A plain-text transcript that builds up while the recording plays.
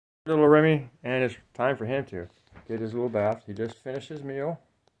Little Remi, and it's time for him to get his little bath. He just finished his meal,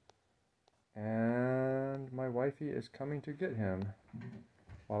 and my wifey is coming to get him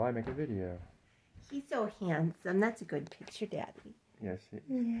while I make a video. He's so handsome. That's a good picture, Daddy. Yes, he is.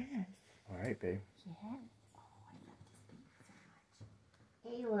 Yes. All right, babe. Yes. Oh, I love this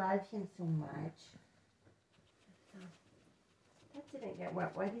baby so much. I love him so much. That didn't get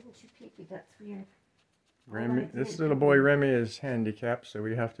wet. Why didn't you pee me? That's weird. Remi, this little boy Remi is handicapped, so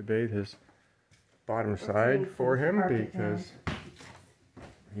we have to bathe his bottom side for him because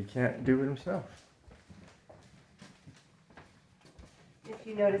he can't do it himself. If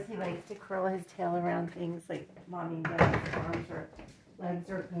you notice, he likes to curl his tail around things like Mommy and Daddy's arms or legs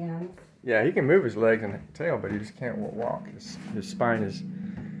or hands. Yeah, he can move his legs and tail, but he just can't walk. His spine is,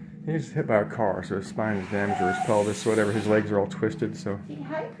 he was hit by a car, so his spine is damaged, or his pelvis, whatever. His legs are all twisted, so. Say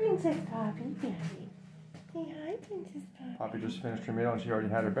hi, Princess Poppy, Daddy. Say hi, Princess Poppy. Poppy just finished her meal and she already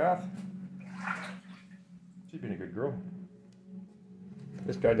had her bath. She's been a good girl.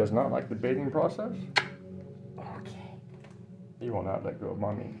 This guy does not like the bathing process. Okay. He will not let go of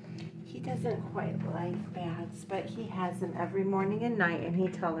Mommy. He doesn't quite like baths, but he has them every morning and night, and he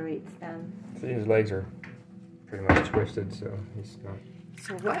tolerates them. See, his legs are pretty much twisted, so he's not.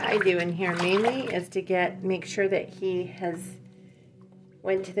 So what I do in here mainly is to make sure that he has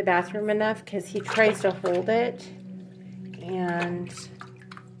went to the bathroom enough, because he tries to hold it, and just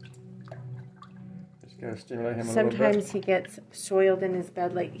gotta stimulate him a sometimes little bit. he gets soiled in his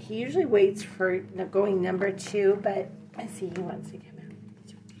bed. Like, he usually waits for going number 2, but I see he wants to come out.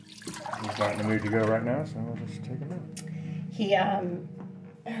 He's not in the mood to go right now, so we'll just take him out. He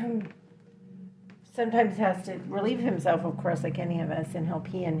sometimes has to relieve himself, of course, like any of us, and he'll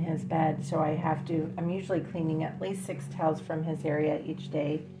pee in his bed, so I'm usually cleaning at least 6 towels from his area each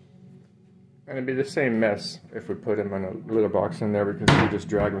day. And it'd be the same mess if we put him in a litter box in there, because he just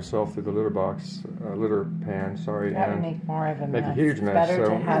drag himself through the litter box, litter pan, sorry. That would make more of a mess. Make a huge mess, Better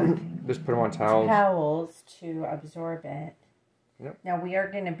so to have just put him on towels. Towels to absorb it. Yep. Now we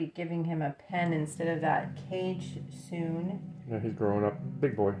are going to be giving him a pen instead of that cage soon. Yeah, he's growing up.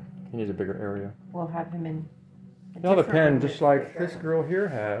 Big boy. He needs a bigger area. We'll have him in Another pen just like this girl here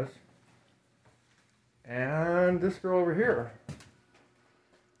has. And this girl over here.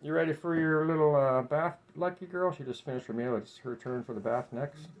 You ready for your little bath, lucky girl? She just finished her meal. It's her turn for the bath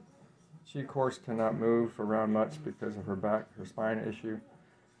next. She, of course, cannot move around much because of her spine issue.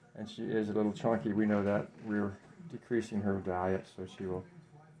 And she is a little chunky. We know that. We're decreasing her diet, so she will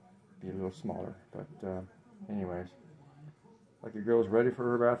be a little smaller. But anyways, lucky girl's ready for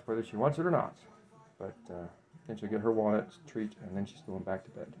her bath, whether she wants it or not. But then she'll get her walnut treat, and then she's going back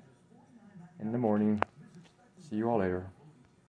to bed in the morning. See you all later.